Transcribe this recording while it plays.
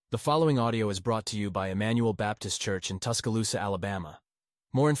The following audio is brought to you by Emmanuel Baptist Church in Tuscaloosa, Alabama.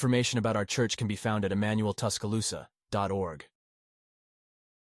 More information about our church can be found at emmanueltuscaloosa.org.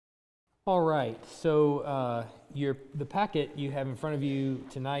 All right, so the packet you have in front of you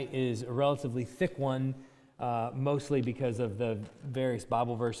tonight is a relatively thick one, mostly because of the various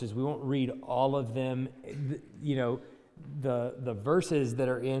Bible verses. We won't read all of them. The verses that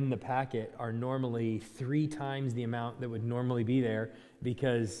are in the packet are normally 3 times the amount that would normally be there,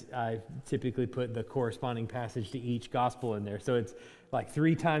 because I typically put the corresponding passage to each gospel in there. So it's like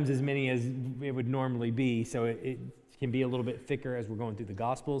 3 times as many as it would normally be. So it can be a little bit thicker as we're going through the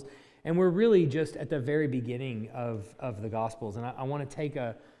gospels. And we're really just at the very beginning of the gospels. And I want to take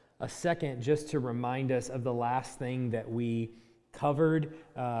a second just to remind us of the last thing that we covered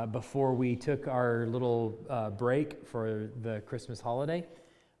before we took our little break for the Christmas holiday.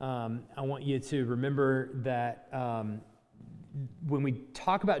 I want you to remember that when we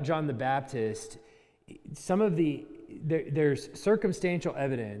talk about John the Baptist, there's circumstantial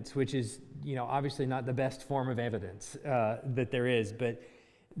evidence, which is obviously not the best form of evidence that there is, but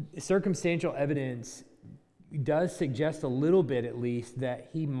circumstantial evidence does suggest a little bit, at least, that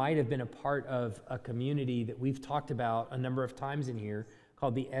he might have been a part of a community that we've talked about a number of times in here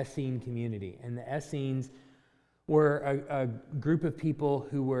called the Essene community. And the Essenes were a group of people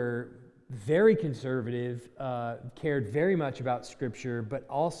who were very conservative, cared very much about Scripture, but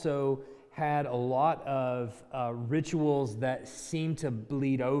also had a lot of rituals that seemed to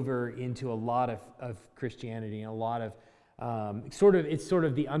bleed over into a lot of Christianity, and a lot of it's sort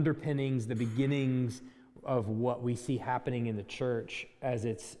of the underpinnings, the beginnings of what we see happening in the church as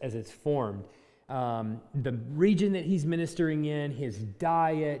it's formed. The region that he's ministering in, his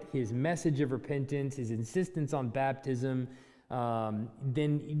diet, his message of repentance, his insistence on baptism.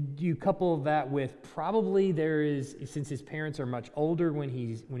 Then you couple that with probably since his parents are much older when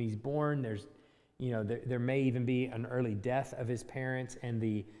he's born, there may even be an early death of his parents, and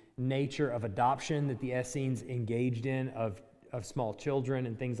the nature of adoption that the Essenes engaged in of small children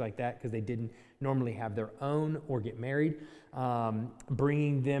and things like that, because they didn't normally have their own or get married,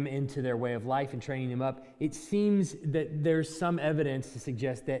 bringing them into their way of life and training them up. It seems that there's some evidence to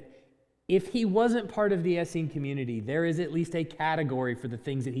suggest that if he wasn't part of the Essene community, there is at least a category for the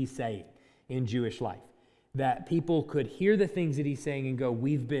things that he's saying in Jewish life, that people could hear the things that he's saying and go,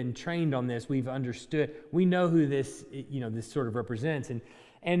 we've been trained on this, we've understood, we know who this sort of represents.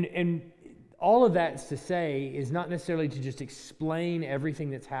 And all of that's to say is not necessarily to just explain everything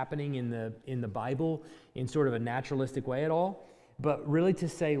that's happening in the Bible in sort of a naturalistic way at all, but really to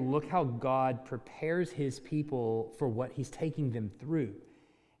say, look how God prepares his people for what he's taking them through.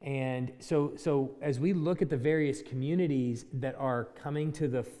 And so as we look at the various communities that are coming to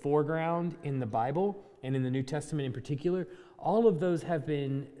the foreground in the Bible and in the New Testament in particular, all of those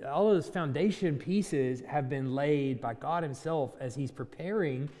foundation pieces have been laid by God himself as he's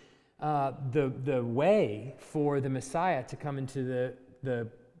preparing the way for the Messiah to come into the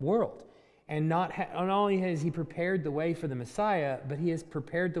world. And not only has he prepared the way for the Messiah, but he has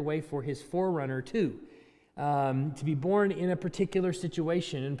prepared the way for his forerunner too. To be born in a particular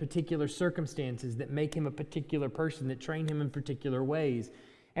situation, in particular circumstances that make him a particular person, that train him in particular ways,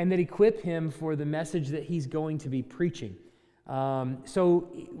 and that equip him for the message that he's going to be preaching. So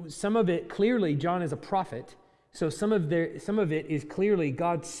some of it, clearly, John is a prophet. So some of it is clearly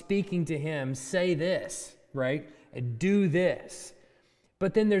God speaking to him, say this, right? Do this.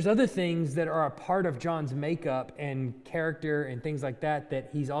 But then there's other things that are a part of John's makeup and character and things like that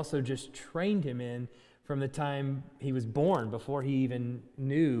he's also just trained him in from the time he was born, before he even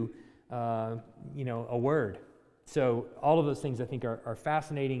knew, a word. So all of those things I think are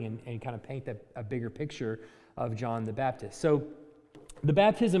fascinating and kind of paint a bigger picture of John the Baptist. So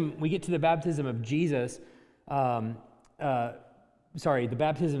we get to the baptism of Jesus, the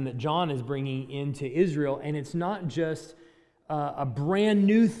baptism that John is bringing into Israel, and it's not just a brand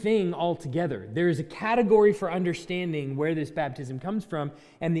new thing altogether. There's a category for understanding where this baptism comes from,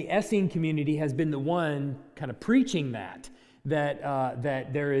 and the Essene community has been the one kind of preaching that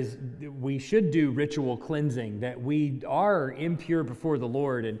we should do ritual cleansing, that we are impure before the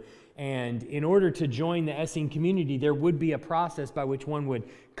Lord, and in order to join the Essene community, there would be a process by which one would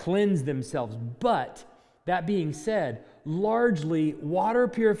cleanse themselves. But that being said, largely water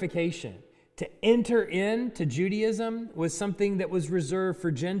purification to enter into Judaism was something that was reserved for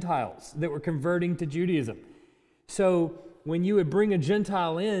Gentiles that were converting to Judaism. So when you would bring a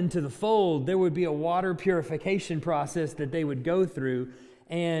Gentile into the fold, there would be a water purification process that they would go through.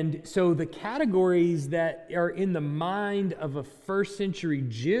 And so the categories that are in the mind of a first century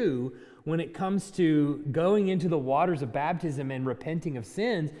Jew when it comes to going into the waters of baptism and repenting of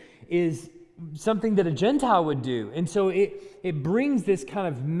sins is something that a Gentile would do. And so it brings this kind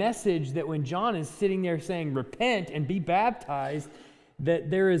of message that when John is sitting there saying, repent and be baptized,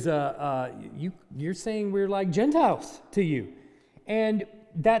 that there is you're saying we're like Gentiles to you. And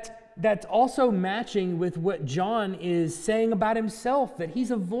that's also matching with what John is saying about himself, that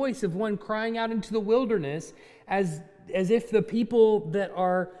he's a voice of one crying out into the wilderness, as if the people that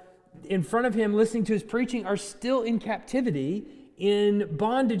are in front of him listening to his preaching are still in captivity, in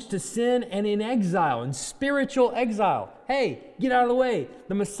bondage to sin, and in exile, in spiritual exile. Hey, get out of the way.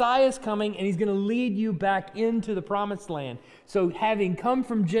 The Messiah is coming, and he's going to lead you back into the promised land. So having come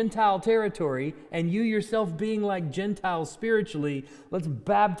from Gentile territory, and you yourself being like Gentiles spiritually, let's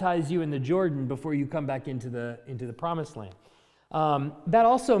baptize you in the Jordan before you come back into the promised land. That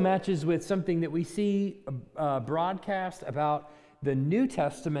also matches with something that we see broadcast about the New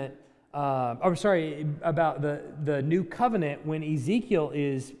Testament, about the New Covenant, when Ezekiel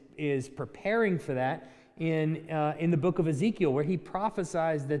is preparing for that in the book of Ezekiel, where he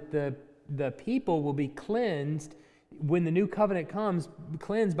prophesies that the people will be cleansed when the New Covenant comes,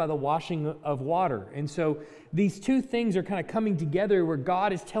 cleansed by the washing of water. And so these two things are kind of coming together, where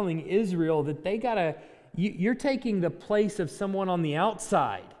God is telling Israel that you're taking the place of someone on the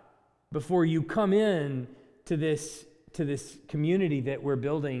outside before you come in to this community that we're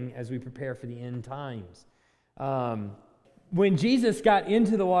building as we prepare for the end times. When Jesus got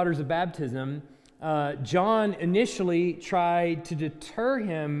into the waters of baptism, John initially tried to deter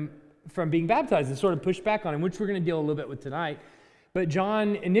him from being baptized and sort of pushed back on him, which we're going to deal a little bit with tonight. But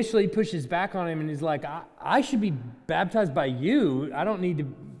John initially pushes back on him and is like, I should be baptized by you. I don't need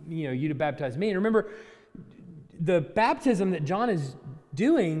you to baptize me. And remember, the baptism that John is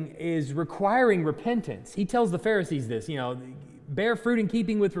doing is requiring repentance. He tells the Pharisees this, bear fruit in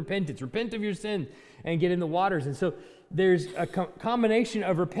keeping with repentance. Repent of your sin and get in the waters. And so there's a combination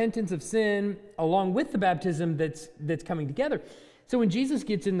of repentance of sin along with the baptism that's coming together. So when Jesus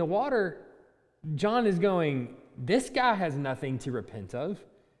gets in the water, John is going, this guy has nothing to repent of.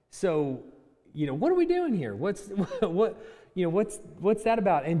 So, what are we doing here? What's that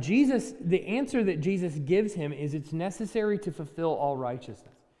about? And Jesus, the answer that Jesus gives him is it's necessary to fulfill all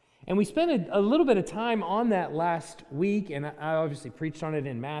righteousness. And we spent a little bit of time on that last week, and I obviously preached on it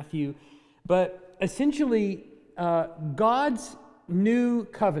in Matthew. But essentially, God's new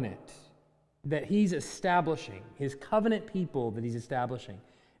covenant that he's establishing, his covenant people that he's establishing,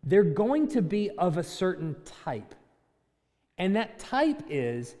 they're going to be of a certain type. And that type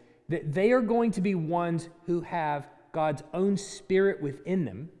is that they are going to be ones who have God's own Spirit within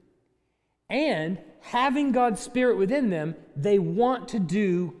them. And having God's Spirit within them, they want to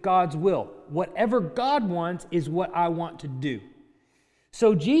do God's will. Whatever God wants is what I want to do.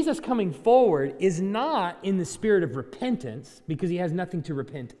 So Jesus coming forward is not in the spirit of repentance, because he has nothing to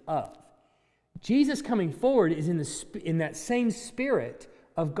repent of. Jesus coming forward is in that same spirit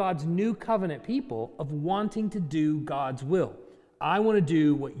of God's new covenant people, of wanting to do God's will. I want to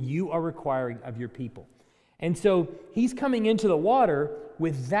do what you are requiring of your people. And so he's coming into the water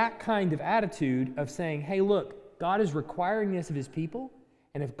with that kind of attitude of saying, hey, look, God is requiring this of his people,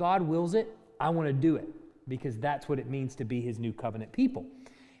 and if God wills it, I want to do it, because that's what it means to be his new covenant people.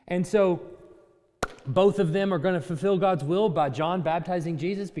 And so both of them are going to fulfill God's will by John baptizing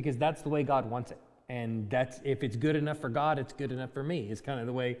Jesus, because that's the way God wants it. And that's, if it's good enough for God, it's good enough for me. It's kind of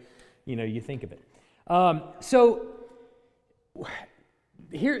the way, you think of it. So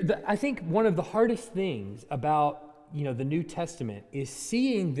here, I think one of the hardest things about, the New Testament is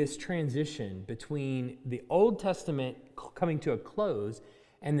seeing this transition between the Old Testament coming to a close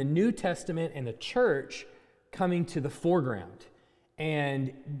and the New Testament and the church coming to the foreground.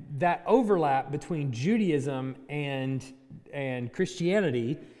 And that overlap between Judaism and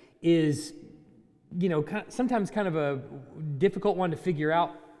Christianity is, sometimes kind of a difficult one to figure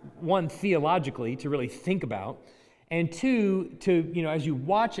out, one, theologically, to really think about, and two, as you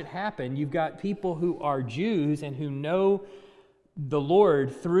watch it happen, you've got people who are Jews and who know the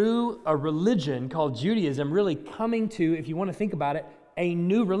Lord through a religion called Judaism, really coming to, if you want to think about it, a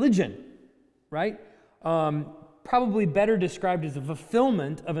new religion, right? Probably better described as a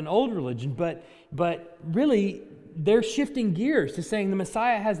fulfillment of an old religion, but really they're shifting gears to saying the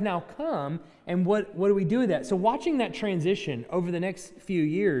Messiah has now come, and what do we do with that? So watching that transition over the next few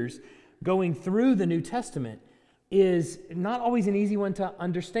years, going through the New Testament, is not always an easy one to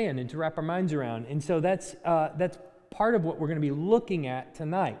understand and to wrap our minds around. And so that's part of what we're going to be looking at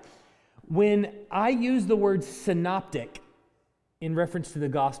tonight. When I use the word synoptic in reference to the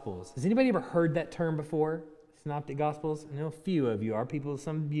Gospels, has anybody ever heard that term before? Synoptic Gospels? I know a few of you are.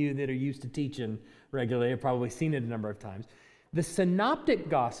 Some of you that are used to teaching regularly have probably seen it a number of times. The Synoptic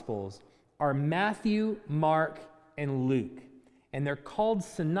Gospels are Matthew, Mark, and Luke. And they're called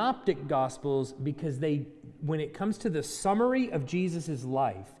Synoptic Gospels because when it comes to the summary of Jesus'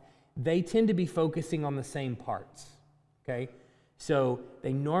 life, they tend to be focusing on the same parts, okay? So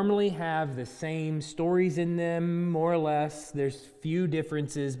they normally have the same stories in them, more or less. There's few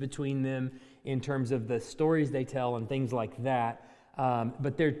differences between them in terms of the stories they tell and things like that.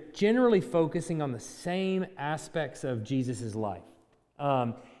 But they're generally focusing on the same aspects of Jesus' life.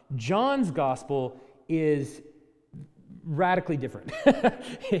 John's gospel is radically different.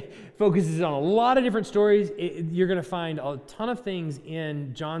 It focuses on a lot of different stories. You're going to find a ton of things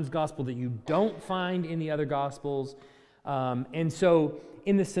in John's gospel that you don't find in the other gospels. And so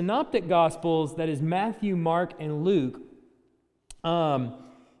in the Synoptic Gospels, that is Matthew, Mark, and Luke,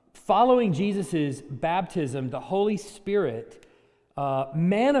 following Jesus' baptism, the Holy Spirit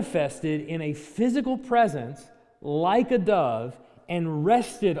manifested in a physical presence like a dove and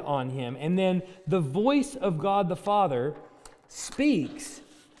rested on him. And then the voice of God the Father speaks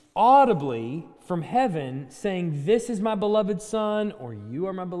audibly from heaven saying, "This is my beloved Son," or "You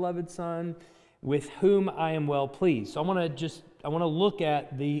are my beloved Son, with whom I am well pleased." So I want to look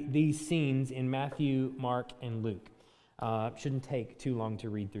at these scenes in Matthew, Mark, and Luke. Shouldn't take too long to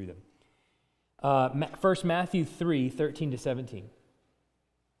read through them. First, Matthew 3, 13 to 17.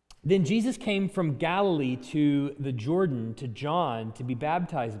 Then Jesus came from Galilee to the Jordan to John to be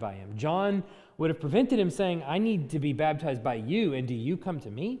baptized by him. John would have prevented him, saying, "I need to be baptized by you, and do you come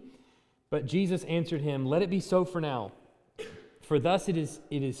to me?" But Jesus answered him, "Let it be so for now. For thus it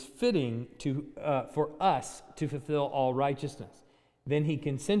is fitting for us to fulfill all righteousness." Then he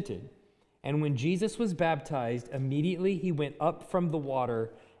consented. And when Jesus was baptized, immediately he went up from the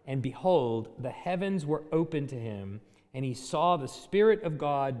water, and behold, the heavens were opened to him, and he saw the Spirit of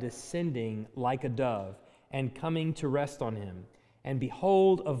God descending like a dove and coming to rest on him. And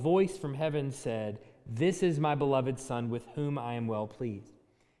behold, a voice from heaven said, "This is my beloved Son, with whom I am well pleased."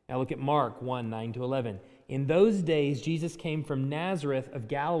 Now look at Mark 1, 9 to 11. In those days, Jesus came from Nazareth of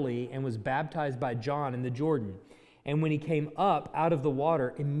Galilee and was baptized by John in the Jordan. And when he came up out of the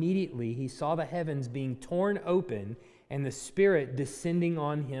water, immediately he saw the heavens being torn open and the Spirit descending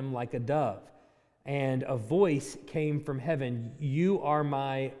on him like a dove. And a voice came from heaven, "You are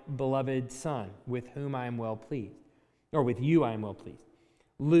my beloved Son, with whom I am well pleased." Or with you I am well pleased.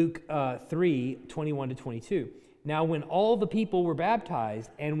 Luke 3, 21 to 22. Now when all the people were baptized,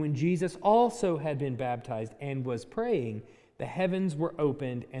 and when Jesus also had been baptized and was praying, the heavens were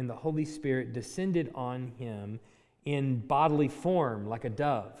opened, and the Holy Spirit descended on him in bodily form like a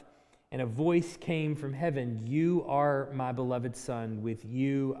dove. And a voice came from heaven, "You are my beloved Son, with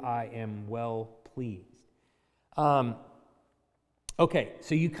you I am well pleased." Okay,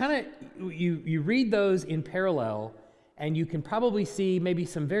 so you read those in parallel, and you can probably see maybe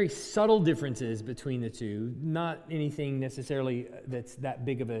some very subtle differences between the two. Not anything necessarily that's that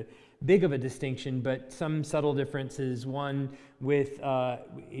big of a distinction, but some subtle differences. One with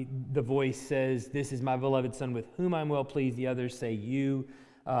the voice says, "This is my beloved Son, with whom I'm well pleased." The others say, "You,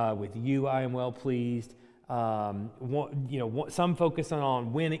 with you I am well pleased." Some focus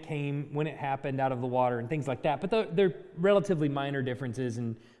on when it happened out of the water and things like that. But they're relatively minor differences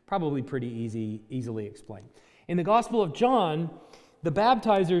and probably pretty easily explained. In the Gospel of John, the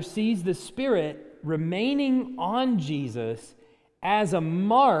baptizer sees the Spirit remaining on Jesus as a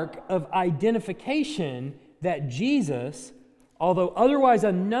mark of identification that Jesus, although otherwise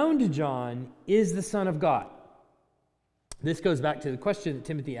unknown to John, is the Son of God. This goes back to the question that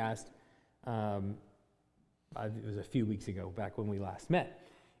Timothy asked, it was a few weeks ago, back when we last met,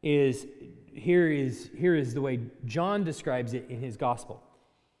 here is the way John describes it in his Gospel.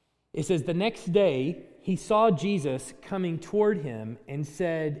 It says, "The next day he saw Jesus coming toward him and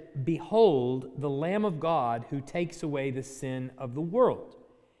said, 'Behold, the Lamb of God who takes away the sin of the world.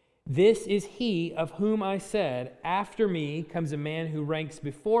 This is he of whom I said, after me comes a man who ranks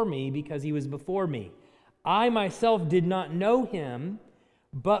before me because he was before me. I myself did not know him,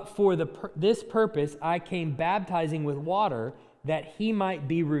 but for this purpose I came baptizing with water, that he might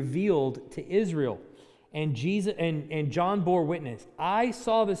be revealed to Israel.' And John bore witness, 'I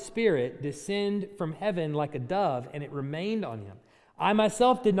saw the Spirit descend from heaven like a dove, and it remained on him. I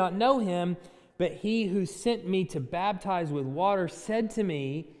myself did not know him, but he who sent me to baptize with water said to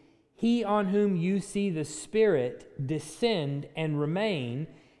me, He on whom you see the Spirit descend and remain,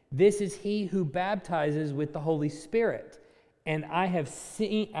 this is he who baptizes with the Holy Spirit. And I have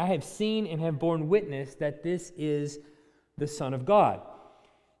seen and have borne witness that this is the Son of God.'"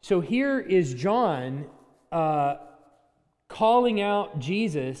 So here is John calling out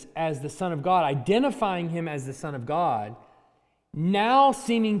Jesus as the Son of God, identifying him as the Son of God, now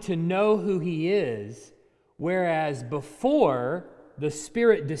seeming to know who he is, whereas before the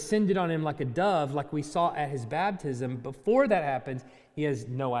Spirit descended on him like a dove, like we saw at his baptism. Before that happens, he has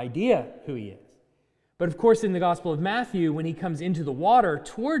no idea who he is. But of course, in the Gospel of Matthew, when he comes into the water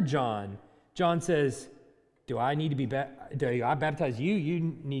toward John, John says, do I baptize you?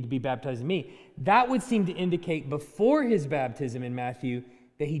 You need to be baptizing me. That would seem to indicate before his baptism in Matthew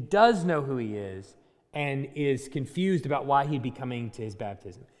that he does know who he is and is confused about why he'd be coming to his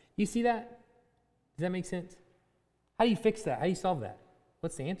baptism. You see that? Does that make sense? How do you fix that? How do you solve that?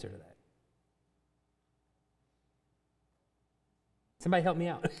 What's the answer to that? Somebody help me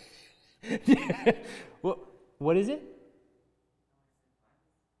out. What is it?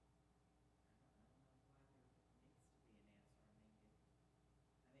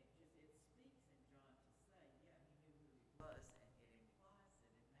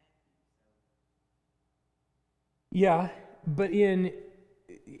 Yeah, but in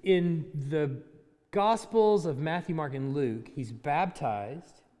the Gospels of Matthew, Mark, and Luke, he's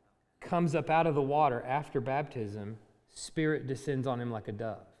baptized, comes up out of the water after baptism, Spirit descends on him like a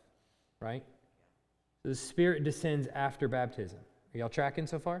dove, right? The Spirit descends after baptism. Are y'all tracking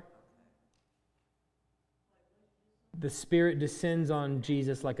so far? The Spirit descends on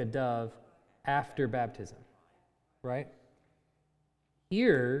Jesus like a dove after baptism, right?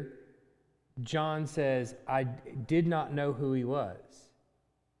 Here, John says, I did not know who he was.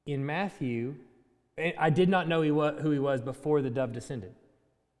 In Matthew, I did not know who he was before the dove descended,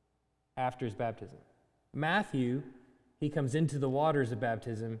 after his baptism. Matthew, he comes into the waters of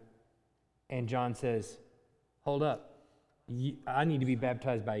baptism, and John says, hold up, I need to be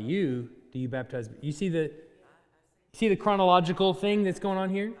baptized by you. Do you baptize me? You see the chronological thing that's going on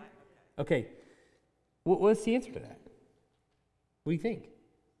here? Okay, what's the answer to that? What do you think?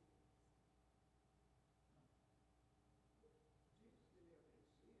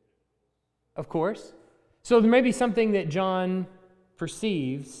 Of course. So there may be something that John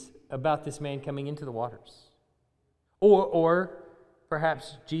perceives about this man coming into the waters. Or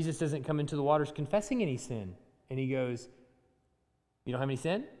perhaps Jesus doesn't come into the waters confessing any sin. And he goes, you don't have any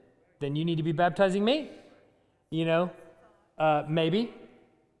sin? Then you need to be baptizing me. Maybe.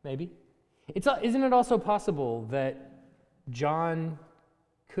 Isn't it also possible that John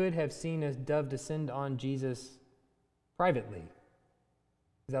could have seen a dove descend on Jesus privately?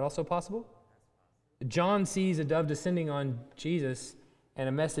 Is that also possible? John sees a dove descending on Jesus and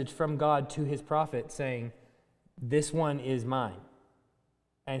a message from God to his prophet saying, this one is mine.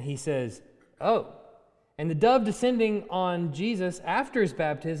 And he says, oh. And the dove descending on Jesus after his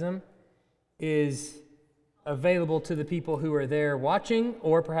baptism is available to the people who are there watching,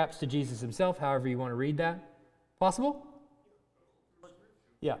 or perhaps to Jesus himself, however you want to read that. Possible?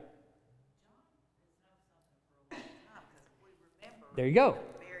 Yeah. There you go.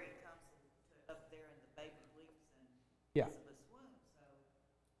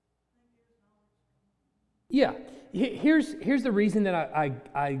 Yeah. Here's the reason that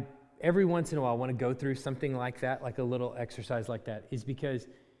I every once in a while want to go through something like that, like a little exercise like that, is because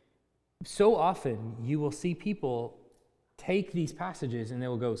so often you will see people take these passages and they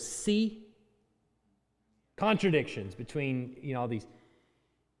will go, see contradictions between all these.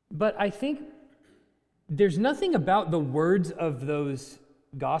 But I think there's nothing about the words of those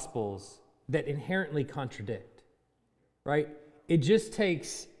Gospels that inherently contradict, right? It just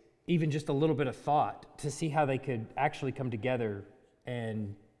takes even just a little bit of thought to see how they could actually come together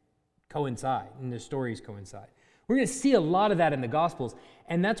and coincide, and the stories coincide. We're going to see a lot of that in the Gospels,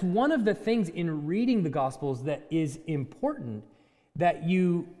 and that's one of the things in reading the Gospels that is important, that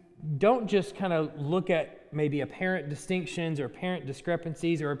you don't just kind of look at maybe apparent distinctions or apparent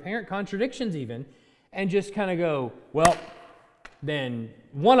discrepancies or apparent contradictions even, and just kind of go, well, then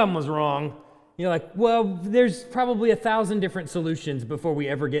one of them was wrong. There's probably 1,000 different solutions before we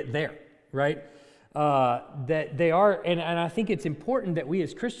ever get there, right? That they are, and I think it's important that we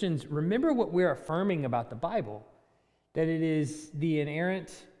as Christians remember what we're affirming about the Bible, that it is the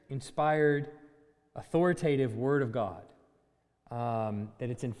inerrant, inspired, authoritative Word of God, that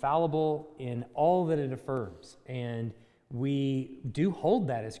it's infallible in all that it affirms, and we do hold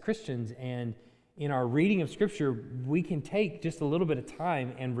that as Christians, and in our reading of Scripture, we can take just a little bit of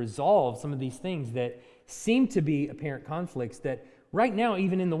time and resolve some of these things that seem to be apparent conflicts that right now,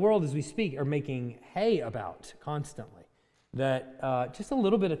 even in the world as we speak, are making hay about constantly. That just a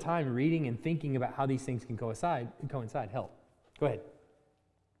little bit of time reading and thinking about how these things can coincide help. Go ahead.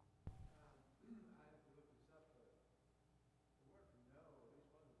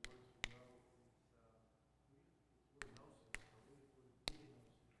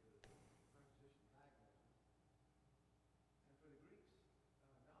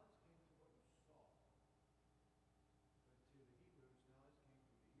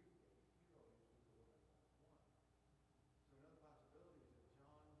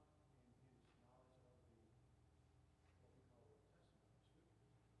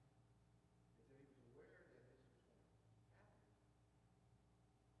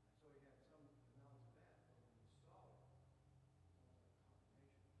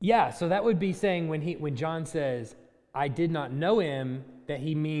 Yeah, so that would be saying when John says, I did not know him, that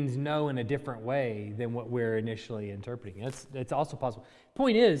he means know in a different way than what we're initially interpreting. That's also possible.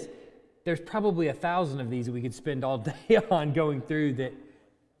 Point is, there's probably 1,000 of these that we could spend all day on going through that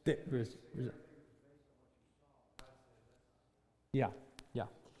yeah.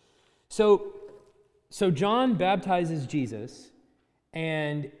 So John baptizes Jesus,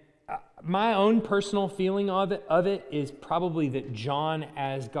 and my own personal feeling of it is probably that John,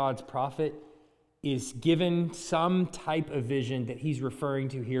 as God's prophet, is given some type of vision that he's referring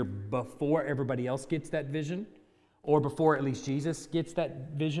to here before everybody else gets that vision, or before at least Jesus gets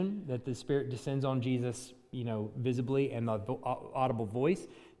that vision, that the Spirit descends on Jesus, visibly, and the audible voice.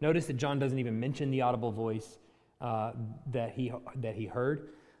 Notice that John doesn't even mention the audible voice that he heard.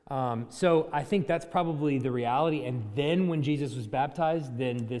 So I think that's probably the reality. And then when Jesus was baptized,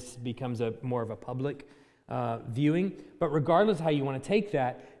 then this becomes more of a public viewing. But regardless of how you want to take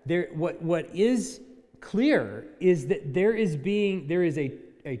that, what is clear is that there is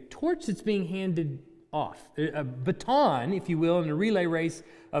a torch that's being handed off, a baton, if you will, in a relay race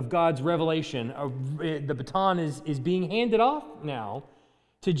of God's revelation. The baton is being handed off now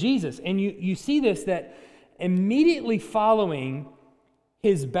to Jesus. And you see this, that immediately following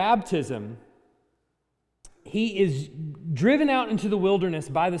his baptism, he is driven out into the wilderness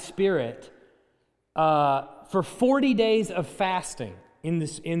by the Spirit for 40 days of fasting in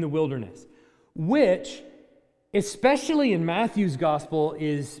the wilderness, which, especially in Matthew's gospel,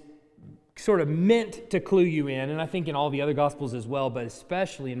 is sort of meant to clue you in, and I think in all the other gospels as well, but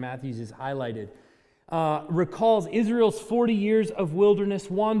especially in Matthew's is highlighted, recalls Israel's 40 years of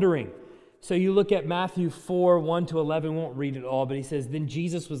wilderness wandering. So you look at Matthew 4, 1 to 11, won't read it all, but he says, Then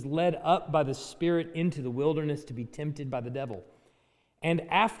Jesus was led up by the Spirit into the wilderness to be tempted by the devil. And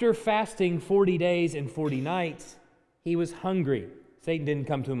after fasting 40 days and 40 nights, he was hungry. Satan didn't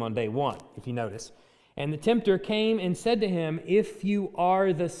come to him on day one, if you notice. And the tempter came and said to him, If you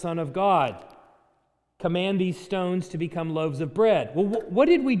are the Son of God, command these stones to become loaves of bread. Well, what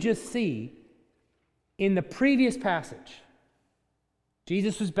did we just see in the previous passage?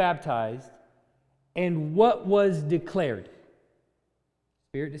 Jesus was baptized, and what was declared?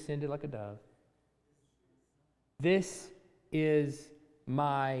 Spirit descended like a dove. This is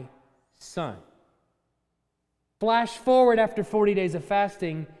my Son. Flash forward after 40 days of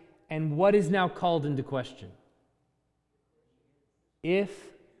fasting, and what is now called into question? If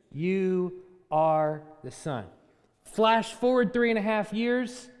you are the Son. Flash forward 3.5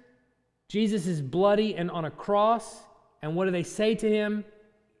 years, Jesus is bloody and on a cross. And what do they say to him?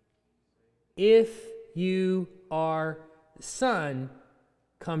 If you are the Son,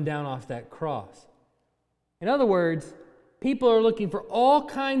 come down off that cross. In other words, people are looking for all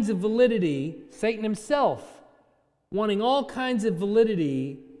kinds of validity, Satan himself, wanting all kinds of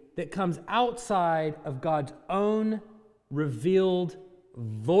validity that comes outside of God's own revealed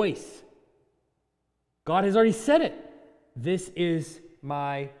voice. God has already said it. This is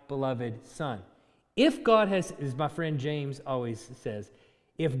my beloved Son. If God has, as my friend James always says,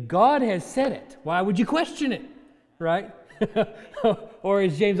 if God has said it, why would you question it, right? Or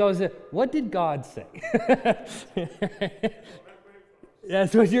as James always said, what did God say?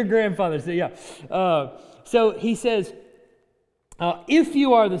 That's what your grandfather said, yeah. So he says, if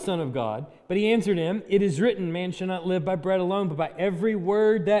you are the Son of God, but he answered him, it is written, man shall not live by bread alone, but by every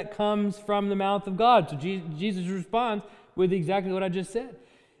word that comes from the mouth of God. So Jesus responds with exactly what I just said.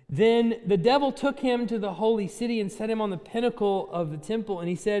 Then the devil took him to the holy city and set him on the pinnacle of the temple. And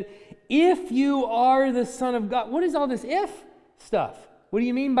he said, if you are the Son of God. What is all this if stuff? What do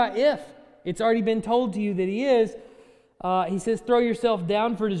you mean by if? It's already been told to you that he is. He says, throw yourself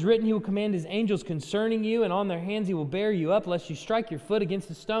down, for it is written, he will command his angels concerning you, and on their hands he will bear you up, lest you strike your foot against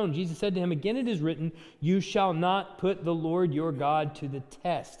a stone. Jesus said to him, again it is written, you shall not put the Lord your God to the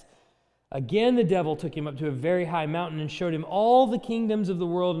test. Again, the devil took him up to a very high mountain and showed him all the kingdoms of the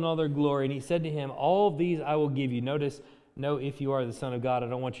world and all their glory. And he said to him, all of these I will give you. Notice, no, if you are the Son of God. I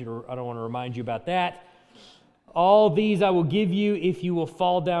don't want to remind you about that. All these I will give you if you will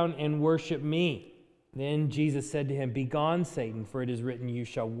fall down and worship me. Then Jesus said to him, begone, Satan, for it is written, you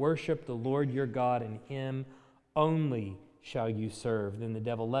shall worship the Lord your God, and him only shall you serve. Then the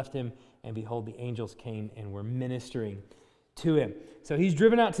devil left him, and behold, the angels came and were ministering to him. So he's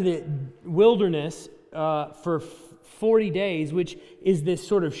driven out to the wilderness for 40 days, which is this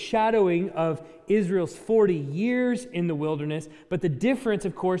sort of shadowing of Israel's 40 years in the wilderness. But the difference,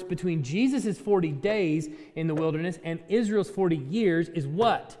 of course, between Jesus' 40 days in the wilderness and Israel's 40 years is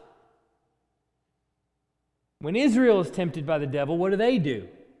what? When Israel is tempted by the devil, what do?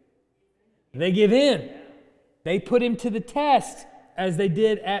 They give in. They put him to the test as they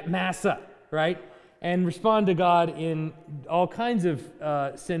did at Massa, right? And respond to God in all kinds of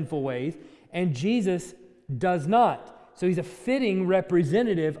sinful ways. And Jesus does not. So he's a fitting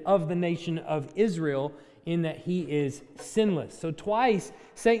representative of the nation of Israel in that he is sinless. So twice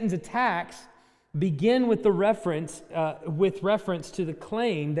Satan's attacks begin with reference to the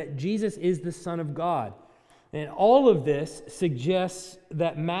claim that Jesus is the Son of God. And all of this suggests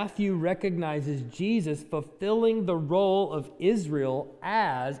that Matthew recognizes Jesus fulfilling the role of Israel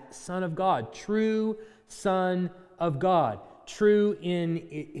as Son of God, true Son of God, true in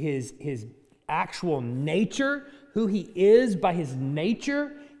his actual nature, who he is by his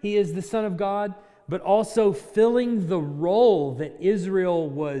nature. He is the Son of God, but also filling the role that Israel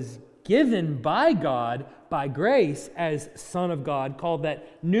was given by God, by grace, as Son of God, called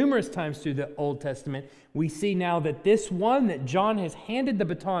that numerous times through the Old Testament. We see now that this one that John has handed the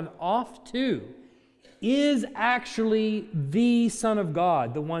baton off to is actually the Son of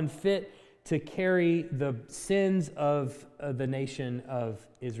God, the one fit to carry the sins of the nation of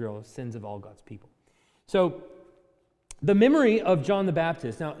Israel, sins of all God's people. So, the memory of John the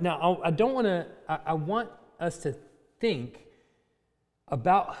Baptist. Now, I want us to think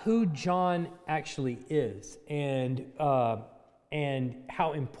about who John actually is and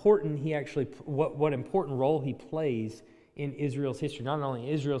how important he actually, what important role he plays in Israel's history, not only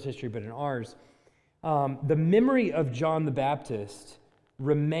Israel's history, but in ours. The memory of John the Baptist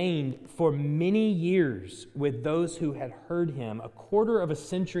remained for many years with those who had heard him. A quarter of a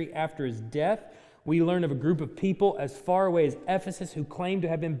century after his death, we learn of a group of people as far away as Ephesus who claimed to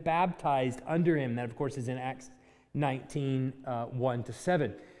have been baptized under him. That, of course, is in Acts 19,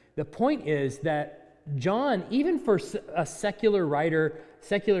 1-7. The point is that John, even for a secular writer,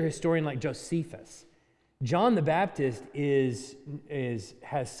 secular historian like Josephus, John the Baptist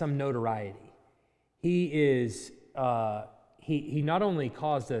has some notoriety. He not only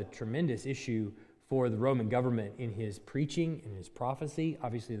caused a tremendous issue for the Roman government in his preaching and his prophecy.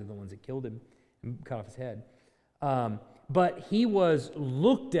 Obviously, they're the ones that killed him and cut off his head. But he was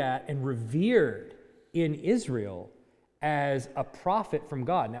looked at and revered in Israel as a prophet from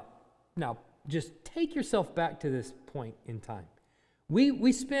God. Now, just take yourself back to this point in time.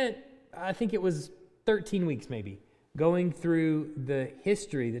 We spent, I think it was 13 weeks maybe, going through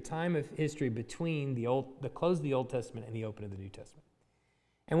the time of history between the close of the Old Testament and the open of the New Testament.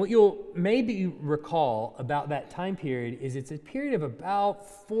 And what you'll maybe recall about that time period is it's a period of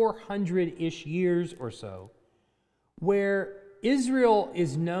about 400-ish years or so, where Israel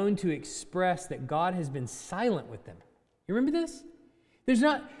is known to express that God has been silent with them. You remember this?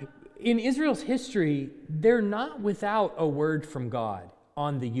 In Israel's history, they're not without a word from God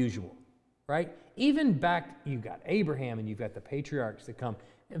on the usual, right? Even back, you've got Abraham and you've got the patriarchs that come.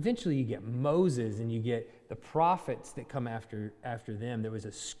 Eventually you get Moses and you get the prophets that come after them.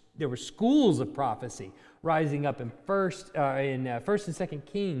 There were schools of prophecy rising up in First and Second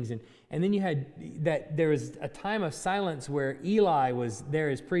Kings, and then you had that there was a time of silence where Eli was there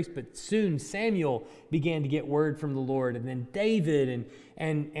as priest, but soon Samuel began to get word from the Lord, and then David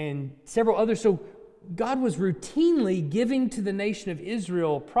and several others. So God was routinely giving to the nation of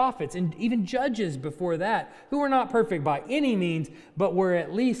Israel prophets and even judges before that, who were not perfect by any means, but were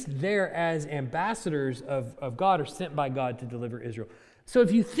at least there as ambassadors of God or sent by God to deliver Israel. So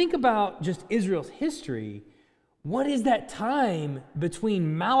if you think about just Israel's history, what is that time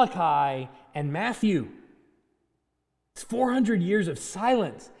between Malachi and Matthew? It's 400 years of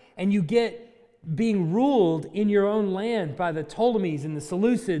silence, and you get being ruled in your own land by the Ptolemies and the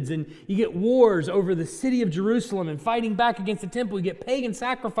Seleucids, and you get wars over the city of Jerusalem and fighting back against the temple. You get pagan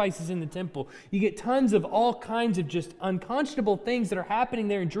sacrifices in the temple. You get tons of all kinds of just unconscionable things that are happening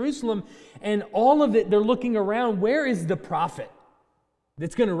there in Jerusalem, and all of it, they're looking around, where is the prophet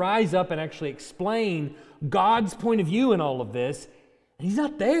that's going to rise up and actually explain God's point of view in all of this? And he's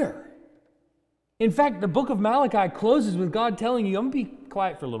not there. In fact, the book of Malachi closes with God telling you, I'm going to be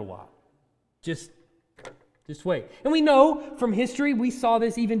quiet for a little while. Just wait. And we know from history, we saw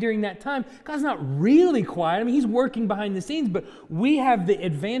this even during that time, God's not really quiet. I mean, he's working behind the scenes, but we have the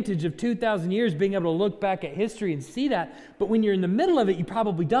advantage of 2,000 years being able to look back at history and see that. But when you're in the middle of it, you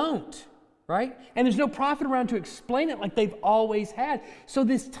probably don't, right? And there's no prophet around to explain it like they've always had. So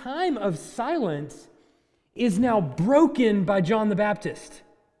this time of silence is now broken by John the Baptist.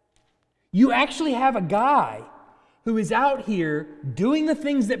 You actually have a guy who is out here doing the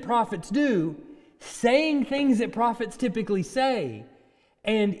things that prophets do, saying things that prophets typically say,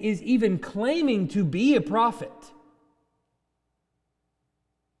 and is even claiming to be a prophet.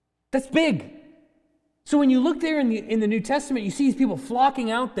 That's big. So when you look there in the New Testament, you see these people flocking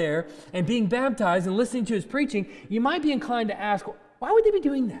out there and being baptized and listening to his preaching, you might be inclined to ask, Why would they be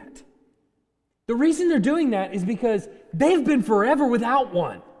doing that? The reason they're doing that is because they've been forever without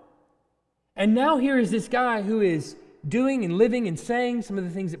one. And now here is this guy who is doing and living and saying some of the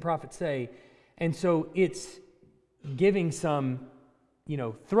things that prophets say. And so it's giving some,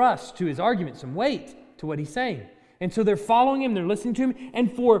 thrust to his argument, some weight to what he's saying. And so they're following him, they're listening to him.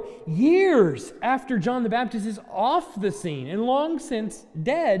 And for years after John the Baptist is off the scene and long since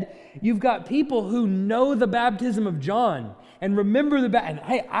dead, you've got people who know the baptism of John and remember and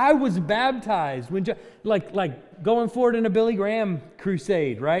hey, I was baptized when John, like going forward in a Billy Graham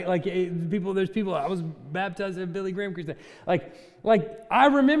crusade, right? There's people, I was baptized in a Billy Graham crusade. Like I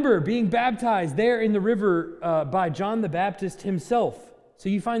remember being baptized there in the river by John the Baptist himself. So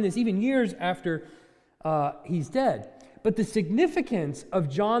you find this even years after he's dead. But the significance of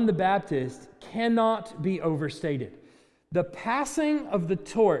John the Baptist cannot be overstated. The passing of the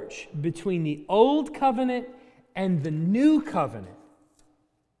torch between the old covenant and the new covenant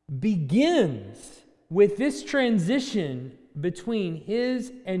begins with this transition between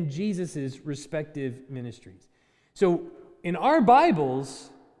his and Jesus's respective ministries. So in our Bibles,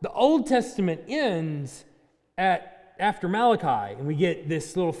 the Old Testament ends after Malachi, and we get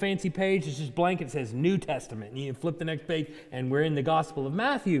this little fancy page. It's just blank. It says New Testament. And you flip the next page, and we're in the Gospel of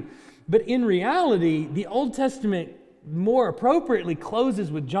Matthew. But in reality, the Old Testament more appropriately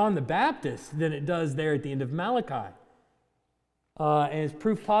closes with John the Baptist than it does there at the end of Malachi. And as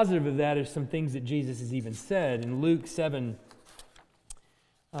proof positive of that are some things that Jesus has even said in Luke 7,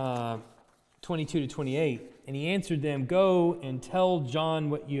 22 to 28. And he answered them, "Go and tell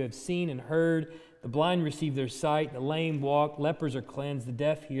John what you have seen and heard. The blind receive their sight, the lame walk, lepers are cleansed, the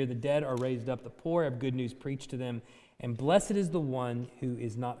deaf hear, the dead are raised up, the poor have good news preached to them, and blessed is the one who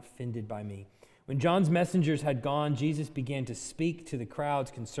is not offended by me." When John's messengers had gone, Jesus began to speak to the crowds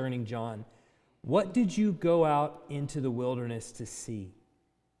concerning John. "What did you go out into the wilderness to see?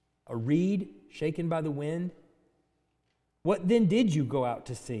 A reed shaken by the wind? What then did you go out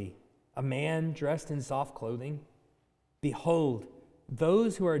to see? A man dressed in soft clothing? Behold,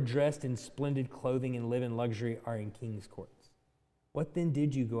 those who are dressed in splendid clothing and live in luxury are in king's courts. What then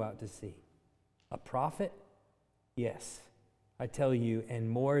did you go out to see? A prophet? Yes, I tell you, and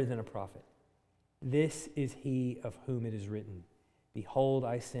more than a prophet. This is he of whom it is written, 'Behold,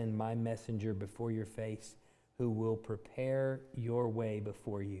 I send my messenger before your face, who will prepare your way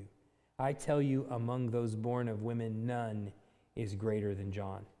before you.' I tell you, among those born of women, none is greater than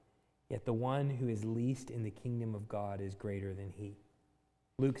John. Yet the one who is least in the kingdom of God is greater than he."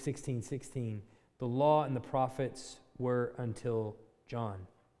 Luke 16:16, "The law and the prophets were until John.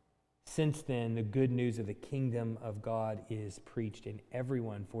 Since then, the good news of the kingdom of God is preached, and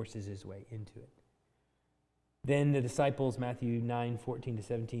everyone forces his way into it." Then the disciples, Matthew 9:14 to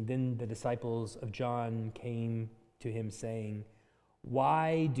 17, then the disciples of John came to him saying,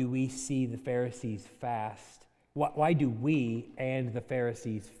 "Why do we see the Pharisees fast? Why do we and the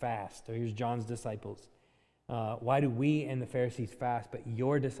Pharisees fast?" So here's John's disciples. "Why do we and the Pharisees fast, but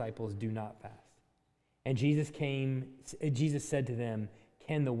your disciples do not fast?" And Jesus said to them,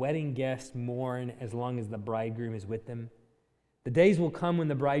 "Can the wedding guests mourn as long as the bridegroom is with them? The days will come when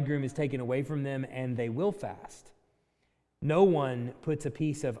the bridegroom is taken away from them, and they will fast. No one puts a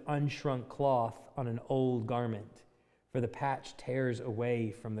piece of unshrunk cloth on an old garment, for the patch tears away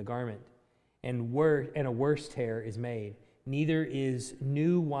from the garment, and a worse tear is made. Neither is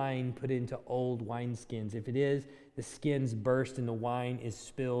new wine put into old wineskins. If it is, the skins burst and the wine is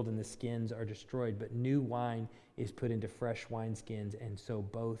spilled and the skins are destroyed. But new wine is put into fresh wineskins, and so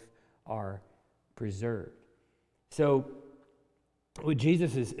both are preserved." So what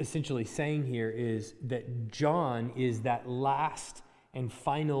Jesus is essentially saying here is that John is that last and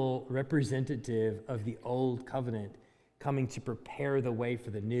final representative of the old covenant, coming to prepare the way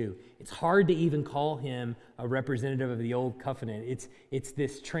for the new. It's hard to even call him a representative of the old covenant. It's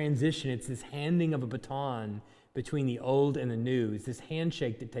this transition, it's this handing of a baton between the old and the new. It's this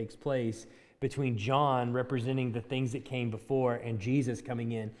handshake that takes place between John representing the things that came before and Jesus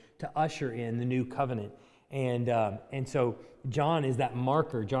coming in to usher in the new covenant. And so John is that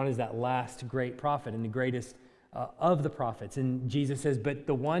marker. John is that last great prophet and the greatest of the prophets. And Jesus says, but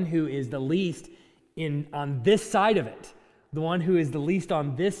the one who is the least on this side of it, the one who is the least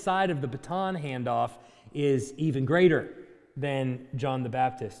on this side of the baton handoff is even greater than John the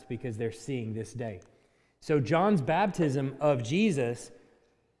Baptist, because they're seeing this day. So John's baptism of Jesus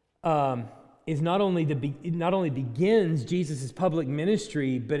is not only begins Jesus' public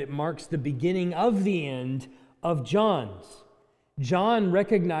ministry, but it marks the beginning of the end of John's. John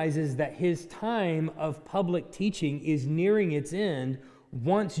recognizes that his time of public teaching is nearing its end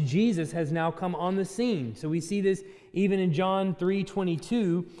once Jesus has now come on the scene. So we see this even in John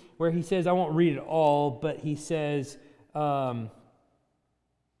 3:22, where he says, I won't read it all, but he says, verse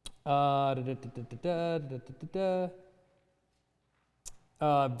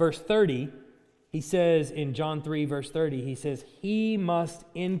 30, he says in John 3, verse 30, he says, he must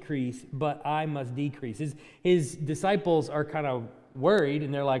increase, but I must decrease. His disciples are kind of worried,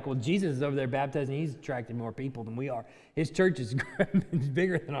 and they're like, well, Jesus is over there baptizing. He's attracting more people than we are. His church is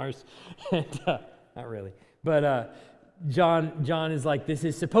bigger than ours. And, not really. But John is like, this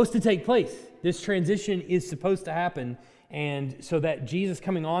is supposed to take place. This transition is supposed to happen. And so that Jesus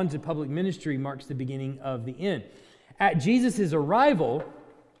coming on to public ministry marks the beginning of the end. At Jesus' arrival,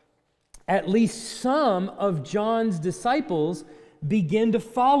 at least some of John's disciples begin to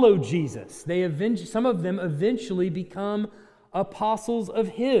follow Jesus. Some of them eventually become apostles of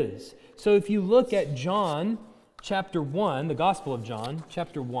his. So if you look at John chapter 1, the Gospel of John,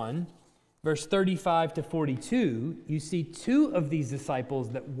 chapter 1, verse 35 to 42, you see two of these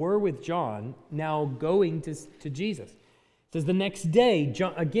disciples that were with John now going to Jesus. It says the next day,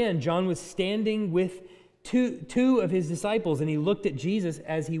 John was standing with two of his disciples, and he looked at Jesus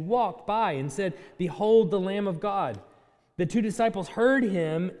as he walked by and said, behold the Lamb of God. The two disciples heard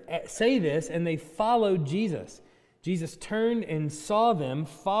him say this, and they followed Jesus. Jesus turned and saw them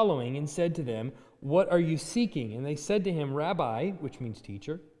following and said to them, what are you seeking? And they said to him, Rabbi, which means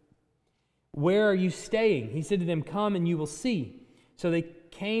teacher, where are you staying? He said to them, come and you will see. So they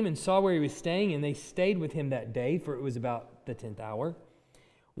came and saw where he was staying, and they stayed with him that day, for it was about the 10th hour.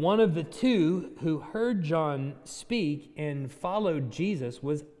 One of the two who heard John speak and followed Jesus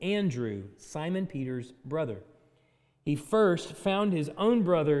was Andrew, Simon Peter's brother. He first found his own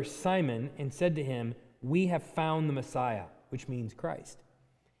brother Simon and said to him, we have found the Messiah, which means Christ.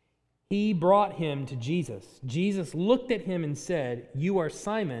 He brought him to Jesus. Jesus looked at him and said, you are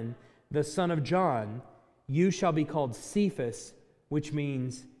Simon, the son of John. You shall be called Cephas, which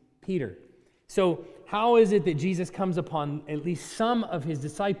means Peter. So how is it that Jesus comes upon at least some of his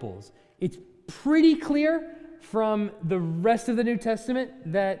disciples? It's pretty clear from the rest of the New Testament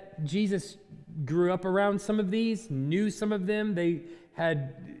that Jesus grew up around some of these, knew some of them. They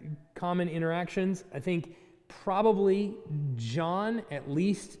had common interactions. I think probably John, at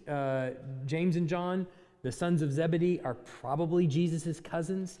least James and John, the sons of Zebedee, are probably Jesus'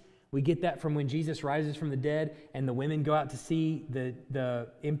 cousins. We get that from when Jesus rises from the dead and the women go out to see the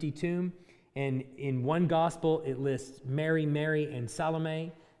empty tomb. And in one gospel, it lists Mary, Mary, and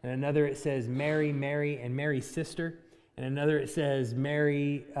Salome. And another, it says Mary, Mary, and Mary's sister. And another, it says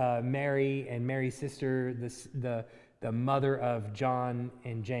Mary, Mary, and Mary's sister, the mother of John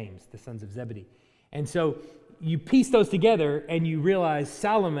and James, the sons of Zebedee. And so you piece those together and you realize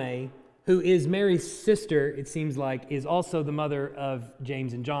Salome, who is Mary's sister, it seems like, is also the mother of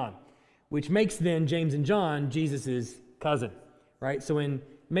James and John, which makes then James and John Jesus' cousin, right? So it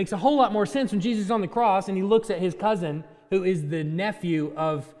makes a whole lot more sense when Jesus is on the cross and he looks at his cousin, who is the nephew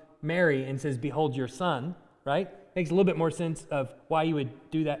of Mary, and says, behold your son, right? Makes a little bit more sense of why you would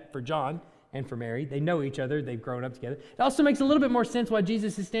do that for John and for Mary. They know each other. They've grown up together. It also makes a little bit more sense why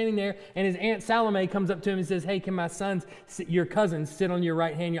Jesus is standing there and his Aunt Salome comes up to him and says, hey, can my sons, your cousins, sit on your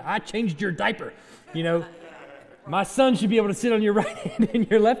right hand? I changed your diaper. You know, my son should be able to sit on your right hand and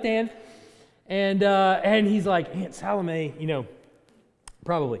your left hand. And he's like, Aunt Salome,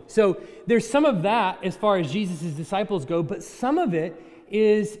 probably. So there's some of that as far as Jesus' disciples go, but some of it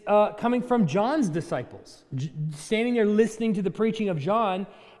is coming from John's disciples. Standing there listening to the preaching of John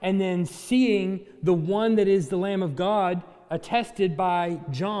and then seeing the one that is the Lamb of God attested by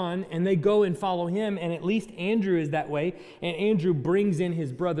John, and they go and follow him, and at least Andrew is that way, and Andrew brings in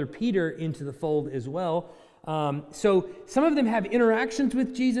his brother Peter into the fold as well. So some of them have interactions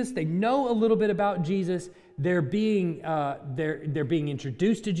with Jesus. They know a little bit about Jesus. They're being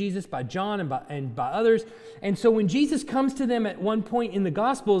introduced to Jesus by John and by others. And so when Jesus comes to them at one point in the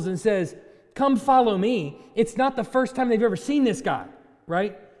Gospels and says, come follow me, it's not the first time they've ever seen this guy,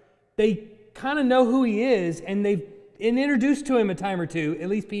 right? They kind of know who he is, and they've been introduced to him a time or two. At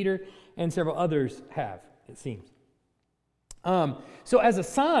least Peter and several others have, it seems. So as a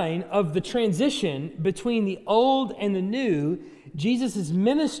sign of the transition between the old and the new, Jesus'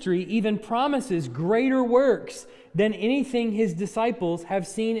 ministry even promises greater works than anything his disciples have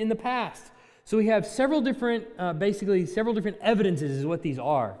seen in the past. So we have several different evidences is what these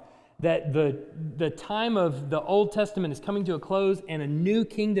are, that the time of the Old Testament is coming to a close and a new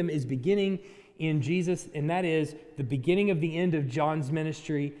kingdom is beginning in Jesus, and that is the beginning of the end of John's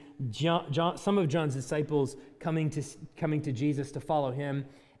ministry, some of John's disciples coming to Jesus to follow him.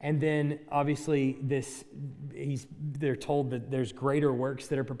 And then obviously they're told that there's greater works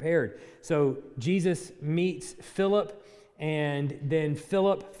that are prepared. So Jesus meets Philip, and then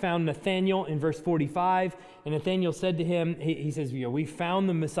Philip found Nathanael in verse 45. And Nathanael said to him, he says, we found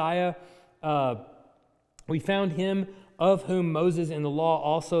the Messiah. We found him of whom Moses and the law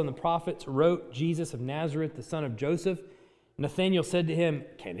also and the prophets wrote, Jesus of Nazareth, the son of Joseph. Nathanael said to him,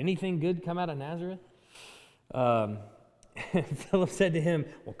 can anything good come out of Nazareth? Philip said to him,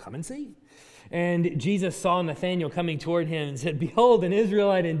 well, come and see. And Jesus saw Nathanael coming toward him and said, behold, an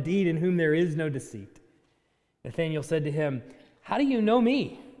Israelite indeed, in whom there is no deceit. Nathanael said to him, how do you know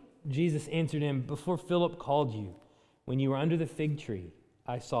me? Jesus answered him, before Philip called you, when you were under the fig tree,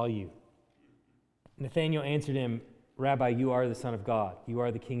 I saw you. Nathanael answered him, Rabbi, you are the Son of God. You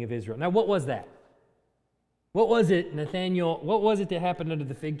are the King of Israel. Now, what was that? What was it, Nathanael? What was it that happened under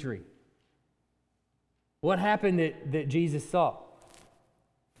the fig tree? What happened that Jesus saw?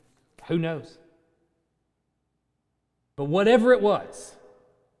 Who knows? But whatever it was,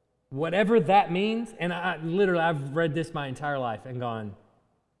 whatever that means, and I've read this my entire life and gone,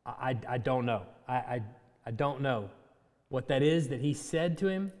 I don't know. I don't know what that is that he said to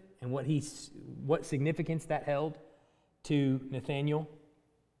him and what significance that held to Nathanael.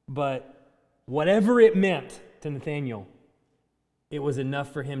 But whatever it meant to Nathanael, it was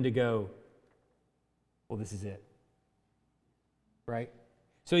enough for him to go, well, this is it. Right?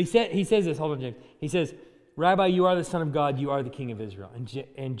 So he says this, hold on, James. He says, Rabbi, you are the Son of God, you are the King of Israel.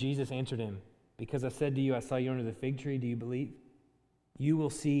 And Jesus answered him, because I said to you, I saw you under the fig tree, do you believe? You will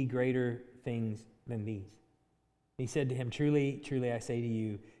see greater things than these. He said to him, truly, truly, I say to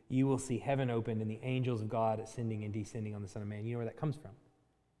you, you will see heaven opened and the angels of God ascending and descending on the Son of Man. You know where that comes from?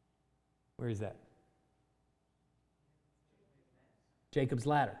 Where is that? Jacob's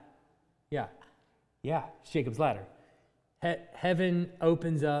ladder. Yeah, it's Jacob's ladder. Heaven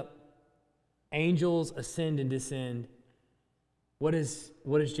opens up, angels ascend and descend. What does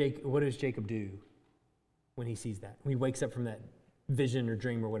Jacob do when he sees that? When he wakes up from that vision or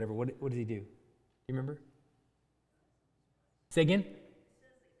dream or whatever, what does he do? Do you remember? Say again?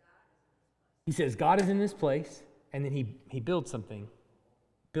 He says, God is in this place, and then he builds something,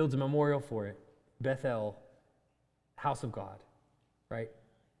 builds a memorial for it, Bethel, house of God, right?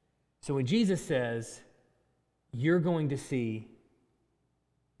 So when Jesus says, you're going to see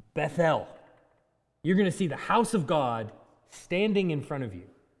Bethel, you're going to see the house of God standing in front of you,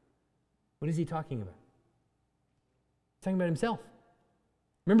 what is he talking about? He's talking about himself.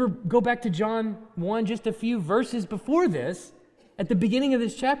 Remember, go back to John 1, just a few verses before this, at the beginning of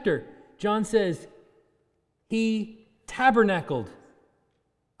this chapter, John says, he tabernacled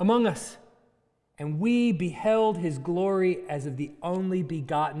among us, and we beheld his glory as of the only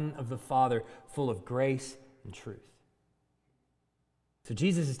begotten of the Father, full of grace and truth. So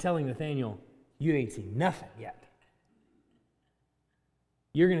Jesus is telling Nathanael, you ain't seen nothing yet.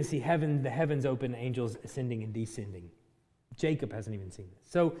 You're going to see the heavens open, angels ascending and descending. Jacob hasn't even seen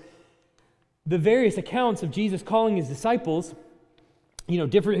this. So the various accounts of Jesus calling his disciples,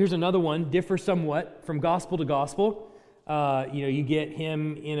 differ. Here's another one, differ somewhat from gospel to gospel. You get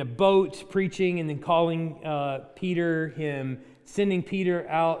him in a boat preaching and then calling Peter, him sending Peter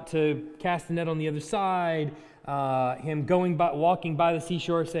out to cast the net on the other side, him walking by the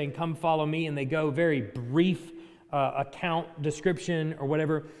seashore saying, come follow me, and they go, very brief account, description, or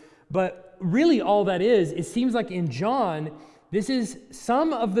whatever. But really all that is, it seems like in John, this is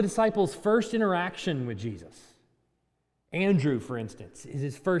some of the disciples' first interaction with Jesus. Andrew, for instance, is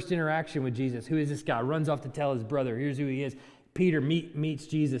his first interaction with Jesus. Who is this guy? Runs off to tell his brother, here's who he is. Peter meets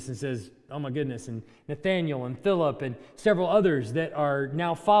Jesus and says, oh my goodness. And Nathanael and Philip and several others that are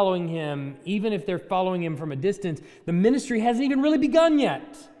now following him, even if they're following him from a distance, the ministry hasn't even really begun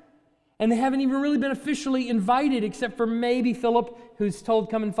yet. And they haven't even really been officially invited, except for maybe Philip, who's told,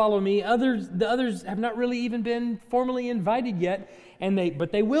 come and follow me. The others have not really even been formally invited yet.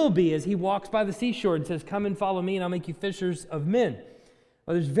 But they will be as he walks by the seashore and says, come and follow me and I'll make you fishers of men.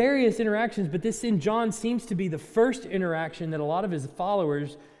 Well, there's various interactions, but this in John seems to be the first interaction that a lot of his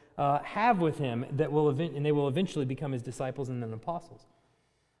followers have with him and they will eventually become his disciples and then apostles.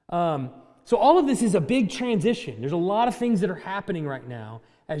 So all of this is a big transition. There's a lot of things that are happening right now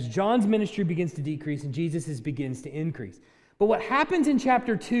as John's ministry begins to decrease and Jesus' begins to increase. But what happens in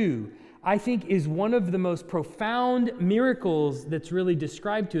chapter 2, I think, is one of the most profound miracles that's really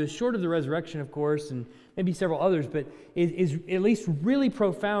described to us, short of the resurrection, of course, and maybe several others, but is at least really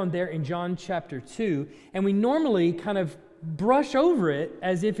profound there in John chapter 2. And we normally kind of brush over it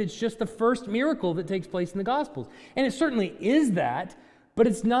as if it's just the first miracle that takes place in the Gospels. And it certainly is that, But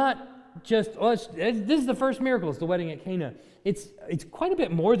it's not just, this is the first miracle, it's the wedding at Cana. It's quite a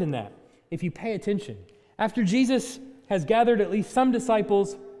bit more than that, if you pay attention. After Jesus has gathered at least some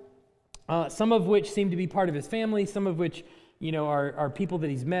disciples, some of which seem to be part of his family, some of which, are people that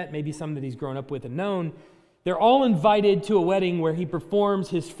he's met, maybe some that he's grown up with and known. They're all invited to a wedding where he performs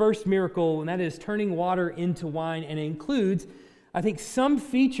his first miracle, and that is turning water into wine, and it includes, I think, some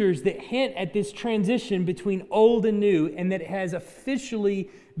features that hint at this transition between old and new, and that it has officially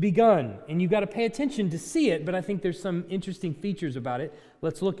begun. And you've got to pay attention to see it, but I think there's some interesting features about it.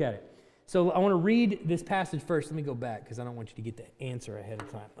 Let's look at it. So I want to read this passage first. Let me go back because I don't want you to get the answer ahead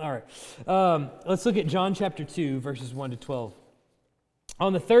of time. All right. Let's look at John chapter 2, verses 1 to 12.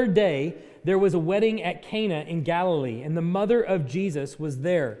 On the third day, there was a wedding at Cana in Galilee, and the mother of Jesus was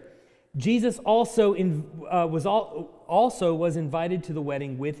there. Jesus also was invited to the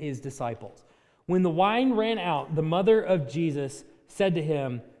wedding with his disciples. When the wine ran out, the mother of Jesus said to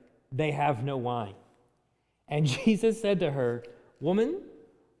him, "They have no wine." And Jesus said to her, "Woman,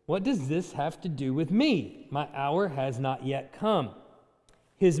 what does this have to do with me? My hour has not yet come."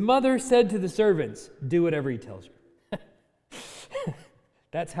 His mother said to the servants, "Do whatever he tells you."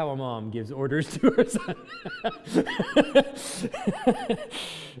 That's how a mom gives orders to her son.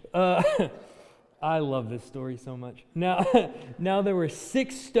 I love this story so much. Now there were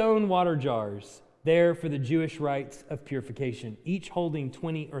 6 stone water jars there for the Jewish rites of purification, each holding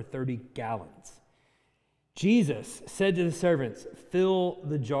 20 or 30 gallons. Jesus said to the servants, "Fill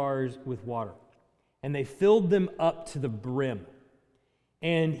the jars with water." And they filled them up to the brim.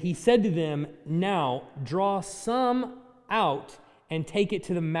 And he said to them, "Now draw some out and take it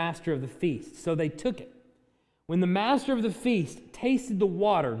to the master of the feast." So they took it. When the master of the feast tasted the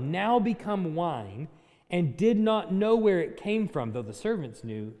water, now become wine, and did not know where it came from, though the servants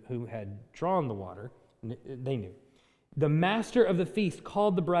knew who had drawn the water, they knew. The master of the feast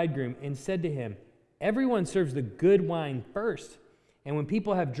called the bridegroom and said to him, "Everyone serves the good wine first, and when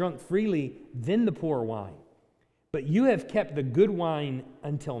people have drunk freely, then the poor wine. But you have kept the good wine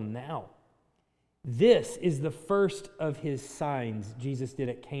until now." This is the first of his signs Jesus did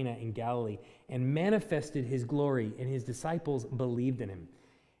at Cana in Galilee, and manifested his glory, and his disciples believed in him.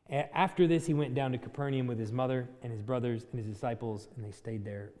 After this, he went down to Capernaum with his mother and his brothers and his disciples, and they stayed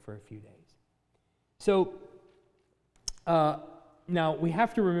there for a few days. So, now we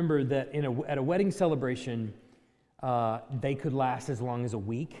have to remember that at a wedding celebration, they could last as long as a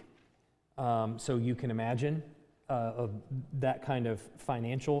week. So you can imagine of that kind of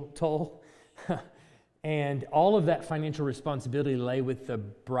financial toll. And all of that financial responsibility lay with the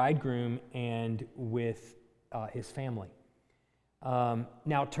bridegroom and with his family.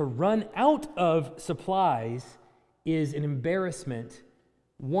 Now, to run out of supplies is an embarrassment.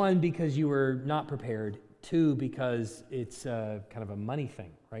 1, because you were not prepared. 2, because it's kind of a money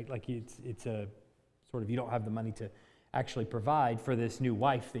thing, right? Like it's a sort of, you don't have the money to actually provide for this new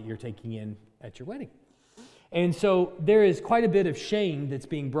wife that you're taking in at your wedding. And so there is quite a bit of shame that's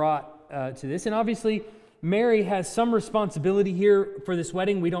being brought to this. And obviously, Mary has some responsibility here for this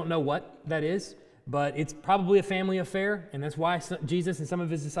wedding. We don't know what that is, but it's probably a family affair. And that's why Jesus and some of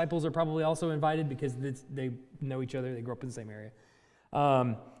his disciples are probably also invited, because they know each other. They grew up in the same area.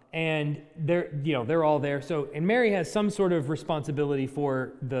 And they're all there. So, and Mary has some sort of responsibility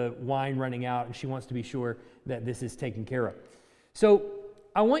for the wine running out, and she wants to be sure that this is taken care of. So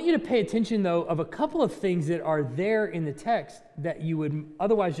I want you to pay attention, though, of a couple of things that are there in the text that you would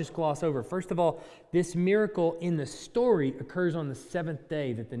otherwise just gloss over. First of all, this miracle in the story occurs on the 7th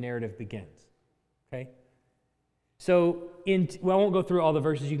day that the narrative begins. Okay? So, I won't go through all the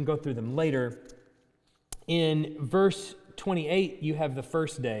verses. You can go through them later. In verse 28, you have the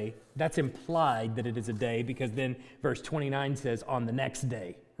first day. That's implied that it is a day, because then verse 29 says on the next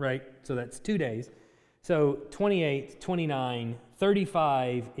day, right? So that's 2 days. So 28, 29,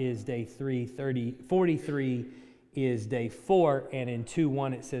 35 is day 3, 43 is day 4, and in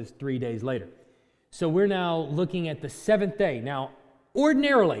 2:1 it says 3 days later. So we're now looking at the 7th day. Now,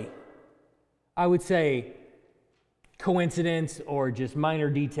 ordinarily, I would say coincidence or just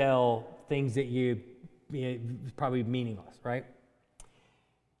minor detail, things that probably meaningless, right?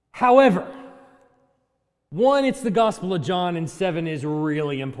 However, 1, it's the Gospel of John, and 7 is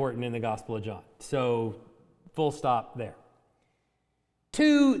really important in the Gospel of John. So, full stop there.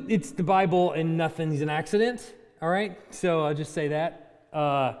 2, it's the Bible, and nothing's an accident. All right? So, I'll just say that.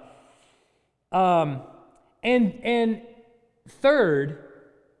 And third,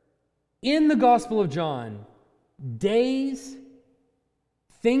 in the Gospel of John, days,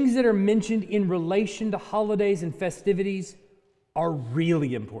 things that are mentioned in relation to holidays and festivities are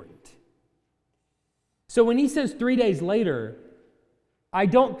really important. So when he says 3 days later, I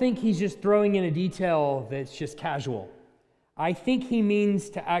don't think he's just throwing in a detail that's just casual. I think he means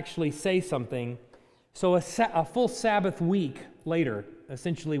to actually say something. So a full Sabbath week later,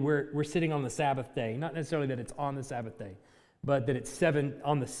 essentially we're sitting on the Sabbath day. Not necessarily that it's on the Sabbath day, but that it's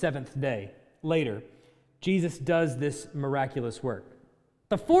on the seventh day later. Jesus does this miraculous work.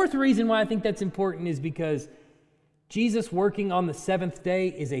 The fourth reason why I think that's important is because Jesus working on the seventh day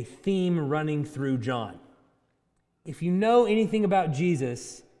is a theme running through John. If you know anything about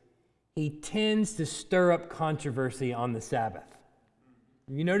Jesus, he tends to stir up controversy on the Sabbath.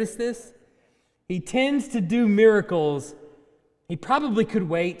 You notice this? He tends to do miracles. He probably could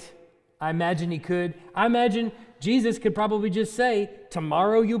wait. I imagine he could. I imagine Jesus could probably just say,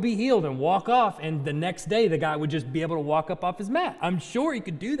 tomorrow you'll be healed, and walk off, and the next day the guy would just be able to walk up off his mat. I'm sure he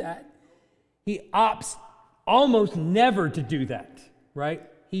could do that. He opts almost never to do that, right?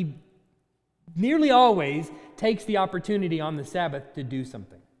 He nearly always takes the opportunity on the Sabbath to do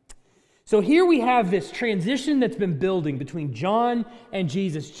something. So here we have this transition that's been building between John and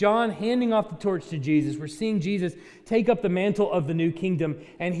Jesus. John handing off the torch to Jesus. We're seeing Jesus take up the mantle of the new kingdom.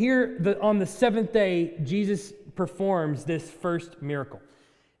 And here on the seventh day, Jesus performs this first miracle.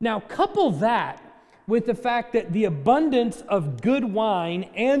 Now, couple that with the fact that the abundance of good wine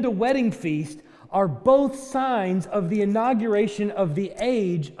and a wedding feast are both signs of the inauguration of the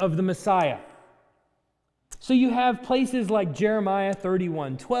age of the Messiah. So you have places like Jeremiah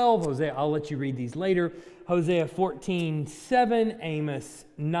 31:12, Hosea, I'll let you read these later, Hosea 14:7, Amos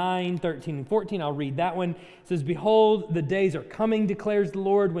 9:13 and 14, I'll read that one. It says, behold, the days are coming, declares the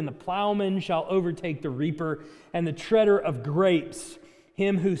Lord, when the plowman shall overtake the reaper and the treader of grapes,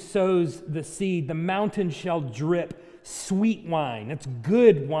 him who sows the seed. The mountain shall drip sweet wine, that's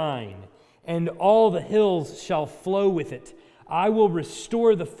good wine, and all the hills shall flow with it. I will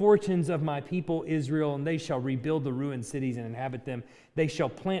restore the fortunes of my people Israel, and they shall rebuild the ruined cities and inhabit them. They shall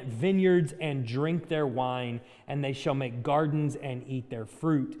plant vineyards and drink their wine, and they shall make gardens and eat their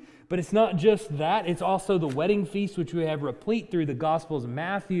fruit. But it's not just that, it's also the wedding feast, which we have replete through the Gospels of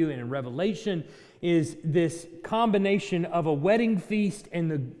Matthew and in Revelation, is this combination of a wedding feast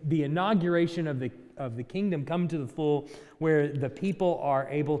and the inauguration of the kingdom come to the full, where the people are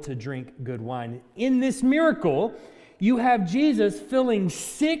able to drink good wine. In this miracle, you have Jesus filling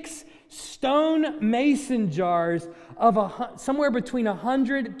 6 stone mason jars of somewhere between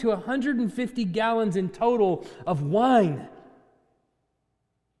 100 to 150 gallons in total of wine.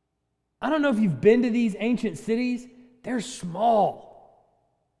 I don't know if you've been to these ancient cities. They're small.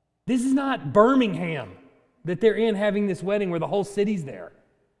 This is not Birmingham that they're in having this wedding where the whole city's there.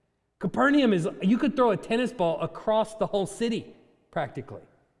 Capernaum you could throw a tennis ball across the whole city, practically.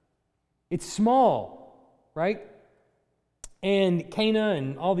 It's small, right? And Cana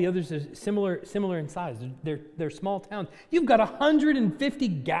and all the others are similar in size. They're small towns. You've got 150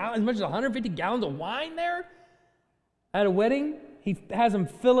 gallons, as much as 150 gallons of wine there at a wedding. He has them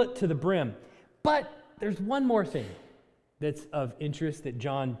fill it to the brim. But there's one more thing that's of interest that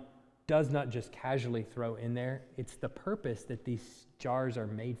John does not just casually throw in there. It's the purpose that these jars are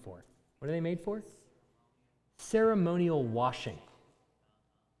made for. What are they made for? Ceremonial washing,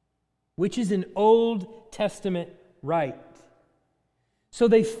 which is an Old Testament rite. So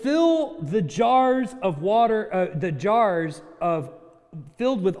they fill the jars of water,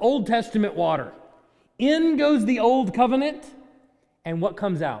 filled with Old Testament water. In goes the Old Covenant, and what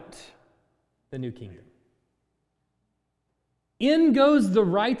comes out? The New Kingdom. In goes the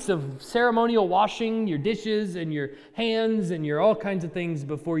rites of ceremonial washing your dishes and your hands and your all kinds of things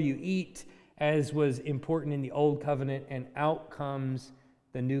before you eat, as was important in the Old Covenant, and out comes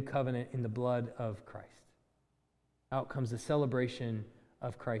the New Covenant in the blood of Christ. Out comes the celebration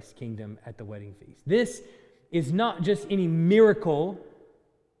of Christ's kingdom at the wedding feast. This is not just any miracle,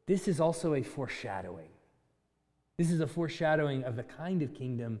 this is also a foreshadowing. This is a foreshadowing of the kind of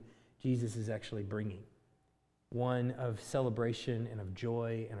kingdom Jesus is actually bringing. One of celebration and of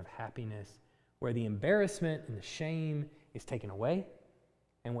joy and of happiness, where the embarrassment and the shame is taken away,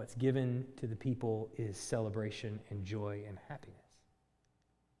 and what's given to the people is celebration and joy and happiness.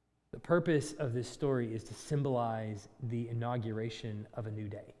 The purpose of this story is to symbolize the inauguration of a new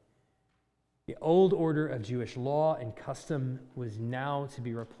day. The old order of Jewish law and custom was now to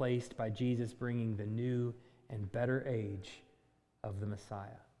be replaced by Jesus bringing the new and better age of the Messiah.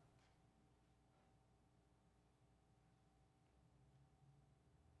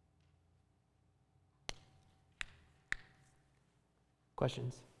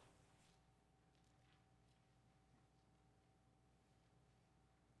 Questions?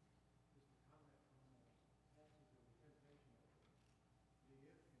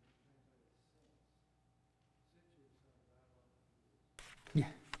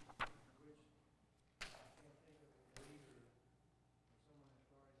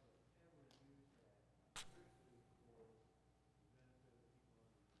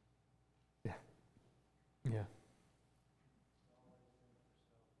 Yeah.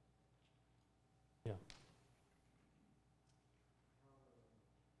 Yeah.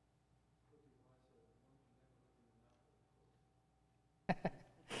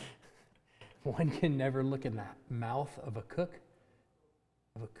 One can never look in the mouth of a cook.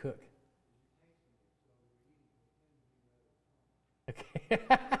 Of a cook. Okay.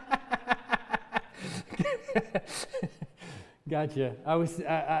 Gotcha.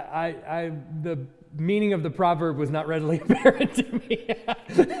 The meaning of the proverb was not readily apparent to me.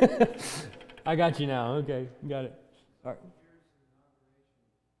 I got you now. Okay, got it. All right.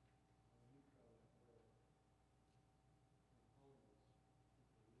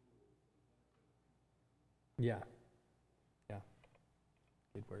 Yeah. Yeah.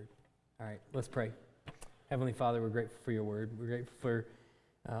 Good word. All right, let's pray. Heavenly Father, we're grateful for your word. We're grateful for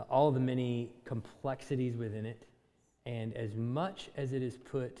all the many complexities within it. And as much as it is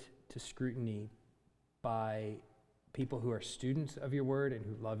put to scrutiny by people who are students of your word and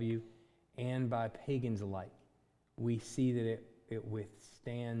who love you, and by pagans alike, we see that it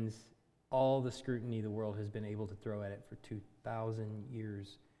withstands all the scrutiny the world has been able to throw at it for 2,000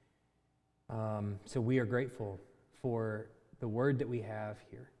 years. So we are grateful for the word that we have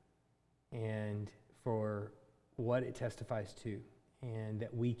here and for what it testifies to, and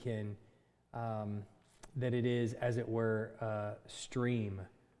that we can, that it is, as it were, a stream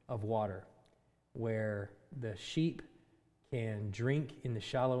of water where the sheep can drink in the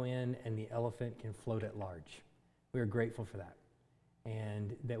shallow end and the elephant can float at large. We are grateful for that,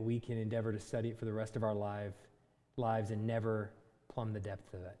 and that we can endeavor to study it for the rest of our lives and never plumb the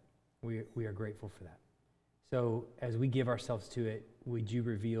depth of it. We are grateful for that. So as we give ourselves to it, would you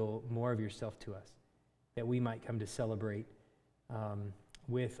reveal more of yourself to us, that we might come to celebrate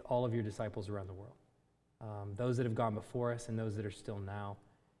with all of your disciples around the world, those that have gone before us and those that are still now,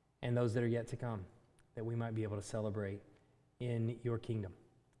 and those that are yet to come, that we might be able to celebrate in your kingdom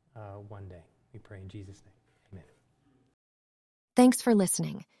one day. We pray in Jesus' name. Amen. Thanks for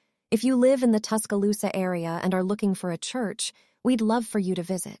listening. If you live in the Tuscaloosa area and are looking for a church, we'd love for you to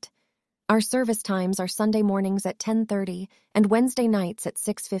visit. Our service times are Sunday mornings at 10:30 and Wednesday nights at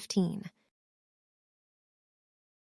 6:15.